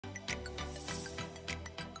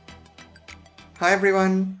Hi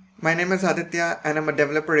everyone, my name is Aditya and I'm a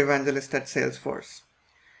developer evangelist at Salesforce.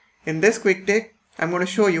 In this quick take, I'm going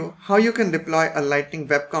to show you how you can deploy a Lightning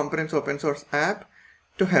Web Components open source app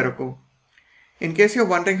to Heroku. In case you're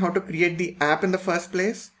wondering how to create the app in the first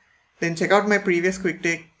place, then check out my previous quick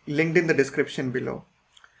take linked in the description below.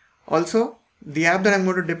 Also, the app that I'm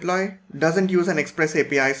going to deploy doesn't use an Express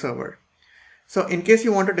API server. So in case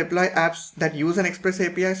you want to deploy apps that use an Express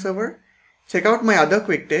API server, check out my other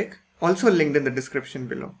quick take, also linked in the description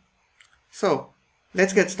below. So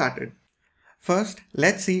let's get started. First,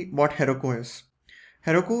 let's see what Heroku is.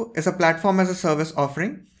 Heroku is a platform as a service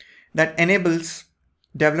offering that enables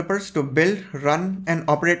developers to build, run, and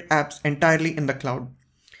operate apps entirely in the cloud.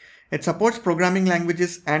 It supports programming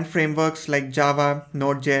languages and frameworks like Java,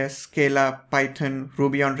 Node.js, Scala, Python,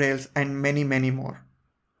 Ruby on Rails, and many more.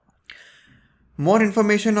 More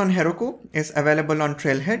information on Heroku is available on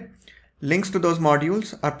Trailhead. Links to those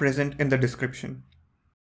modules are present in the description.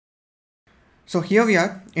 So here we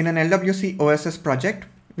are in an LWC OSS project,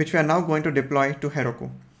 which we are now going to deploy to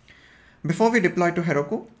Heroku. Before we deploy to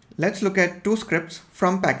Heroku, let's look at two scripts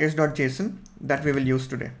from package.json that we will use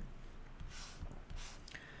today.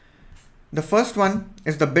 The first one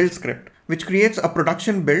is the build script, which creates a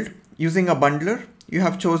production build using a bundler you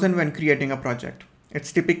have chosen when creating a project.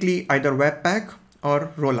 It's typically either Webpack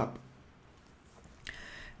or Rollup.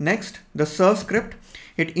 Next, the serve script,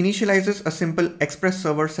 it initializes a simple Express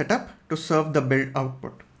server setup to serve the build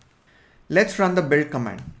output. Let's run the build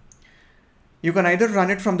command. You can either run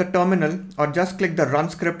it from the terminal or just click the run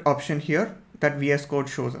script option here that VS Code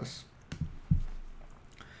shows us.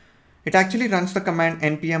 It actually runs the command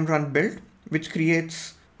npm run build, which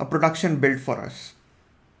creates a production build for us.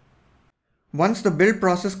 Once the build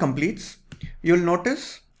process completes, you'll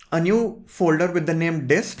notice a new folder with the name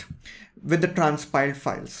dist with the transpiled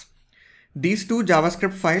files. These two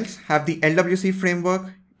JavaScript files have the LWC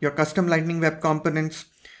framework, your custom Lightning Web Components,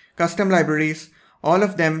 custom libraries, all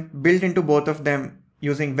of them built into both of them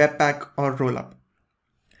using Webpack or Rollup.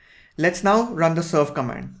 Let's now run the serve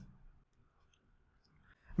command.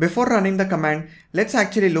 Before running the command, let's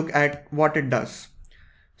actually look at what it does.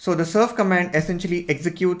 So the serve command essentially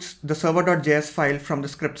executes the server.js file from the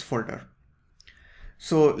scripts folder.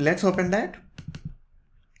 So let's open that.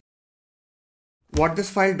 What this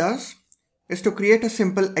file does is to create a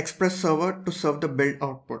simple Express server to serve the build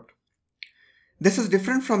output. This is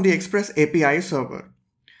different from the Express API server.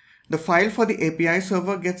 The file for the API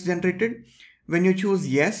server gets generated when you choose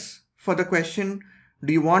yes for the question,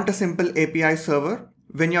 do you want a simple API server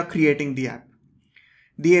when you're creating the app.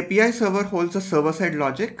 The API server holds a server-side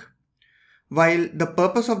logic, while the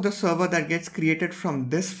purpose of the server that gets created from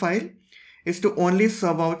this file is to only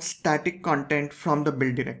serve out static content from the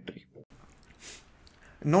build directory.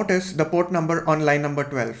 Notice the port number on line number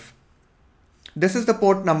 12. This is the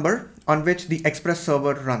port number on which the Express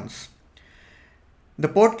server runs. The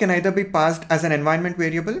port can either be passed as an environment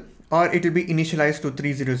variable or it will be initialized to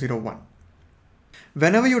 3001.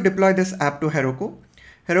 Whenever you deploy this app to Heroku,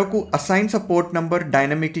 Heroku assigns a port number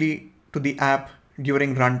dynamically to the app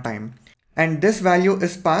during runtime, and this value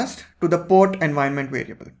is passed to the port environment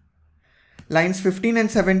variable. Lines 15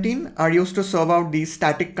 and 17 are used to serve out the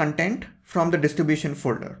static content from the distribution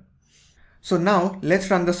folder. So now let's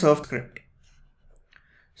run the serve script.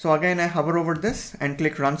 So again, I hover over this and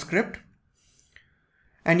click run script,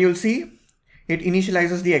 and you'll see it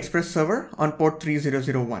initializes the Express server on port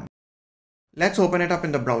 3001. Let's open it up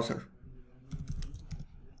in the browser.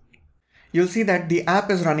 You'll see that the app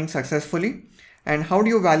is running successfully. And how do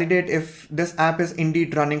you validate if this app is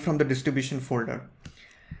indeed running from the distribution folder?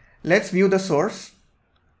 Let's view the source.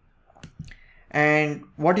 And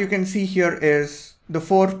what you can see here is the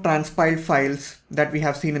 4 transpiled files that we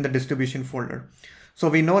have seen in the distribution folder. So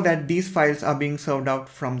we know that these files are being served out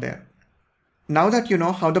from there. Now that you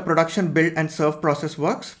know how the production build and serve process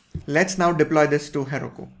works, let's now deploy this to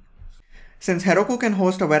Heroku. Since Heroku can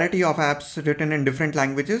host a variety of apps written in different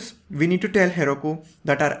languages, we need to tell Heroku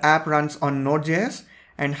that our app runs on Node.js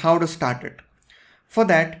and how to start it. For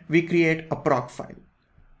that, we create a Procfile.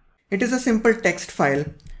 It is a simple text file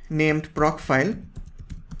named Procfile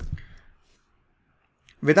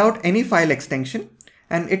without any file extension,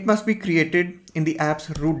 and it must be created in the app's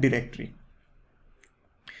root directory.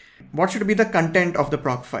 What should be the content of the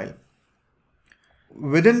Procfile?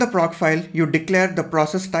 Within the Procfile, you declare the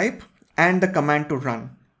process type and the command to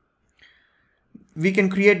run. We can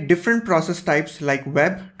create different process types like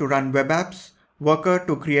web to run web apps, worker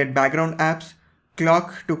to create background apps,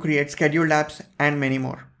 clock to create scheduled apps, and many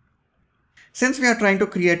more. Since we are trying to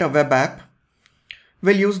create a web app,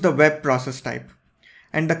 we'll use the web process type.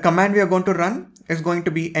 And the command we are going to run is going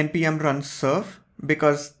to be npm run serve,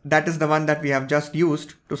 because that is the one that we have just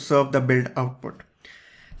used to serve the build output.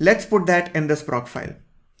 Let's put that in this Procfile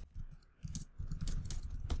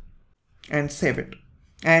and save it.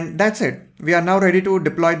 And that's it. We are now ready to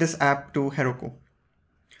deploy this app to Heroku.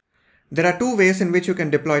 There are two ways in which you can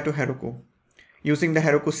deploy to Heroku: using the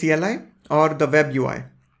Heroku CLI or the web UI.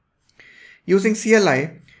 Using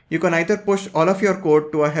CLI, you can either push all of your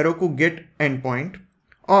code to a Heroku Git endpoint,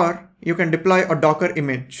 or you can deploy a Docker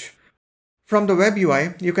image. From the web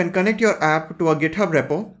UI, you can connect your app to a GitHub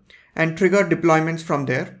repo and trigger deployments from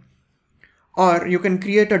there. Or you can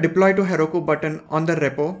create a deploy to Heroku button on the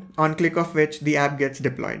repo, on click of which the app gets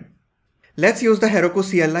deployed. Let's use the Heroku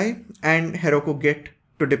CLI and Heroku Git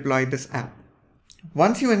to deploy this app.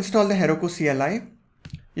 Once you install the Heroku CLI,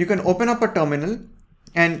 you can open up a terminal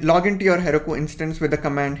and log into your Heroku instance with the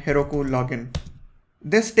command Heroku login.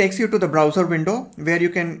 This takes you to the browser window where you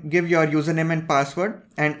can give your username and password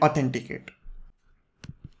and authenticate.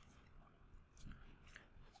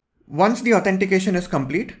 Once the authentication is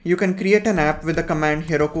complete, you can create an app with the command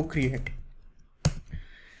Heroku create.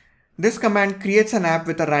 This command creates an app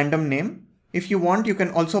with a random name. If you want, you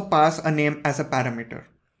can also pass a name as a parameter.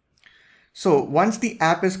 So once the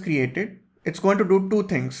app is created, it's going to do two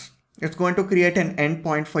things. It's going to create an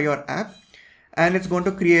endpoint for your app, and it's going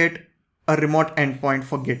to create a remote endpoint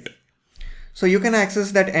for Git. So you can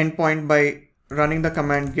access that endpoint by running the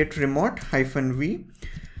command git remote -v,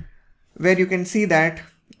 where you can see that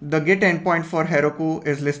the Git endpoint for Heroku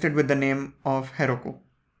is listed with the name of Heroku.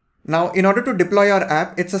 Now, in order to deploy your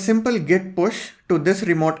app, it's a simple git push to this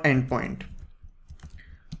remote endpoint.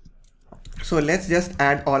 So let's just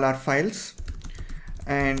add all our files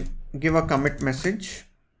and give a commit message.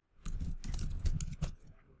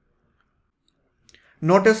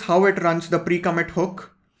 Notice how it runs the pre-commit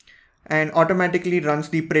hook and automatically runs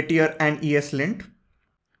the prettier and ESLint.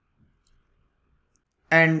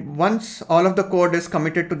 And once all of the code is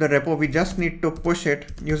committed to the repo, we just need to push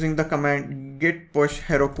it using the command git push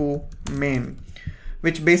Heroku main,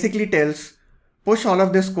 which basically tells push all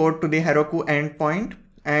of this code to the Heroku endpoint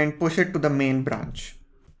and push it to the main branch.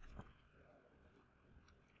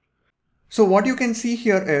 So what you can see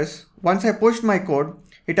here is once I pushed my code,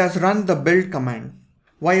 it has run the build command.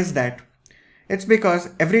 Why is that? It's because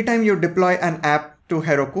every time you deploy an app to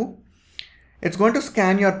Heroku, it's going to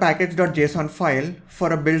scan your package.json file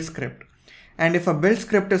for a build script. And if a build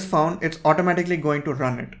script is found, it's automatically going to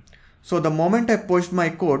run it. So the moment I pushed my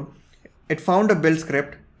code, it found a build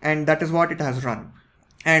script, and that is what it has run.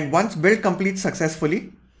 And once build completes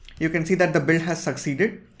successfully, you can see that the build has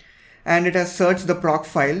succeeded, and it has searched the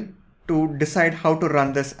Procfile to decide how to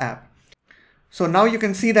run this app. So now you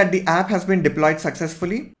can see that the app has been deployed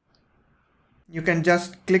successfully. You can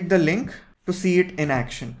just click the link to see it in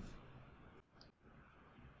action.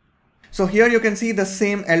 So here you can see the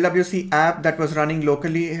same LWC app that was running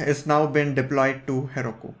locally has now been deployed to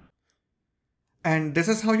Heroku. And this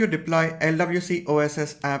is how you deploy LWC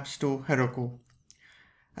OSS apps to Heroku.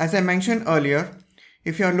 As I mentioned earlier,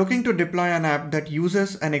 if you are looking to deploy an app that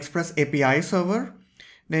uses an Express API server,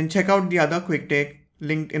 then check out the other quick take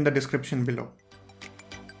linked in the description below.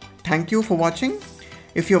 Thank you for watching.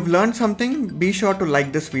 If you have learned something, be sure to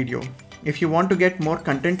like this video. If you want to get more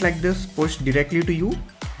content like this pushed directly to you,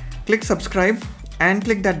 click subscribe and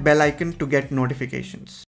click that bell icon to get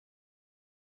notifications.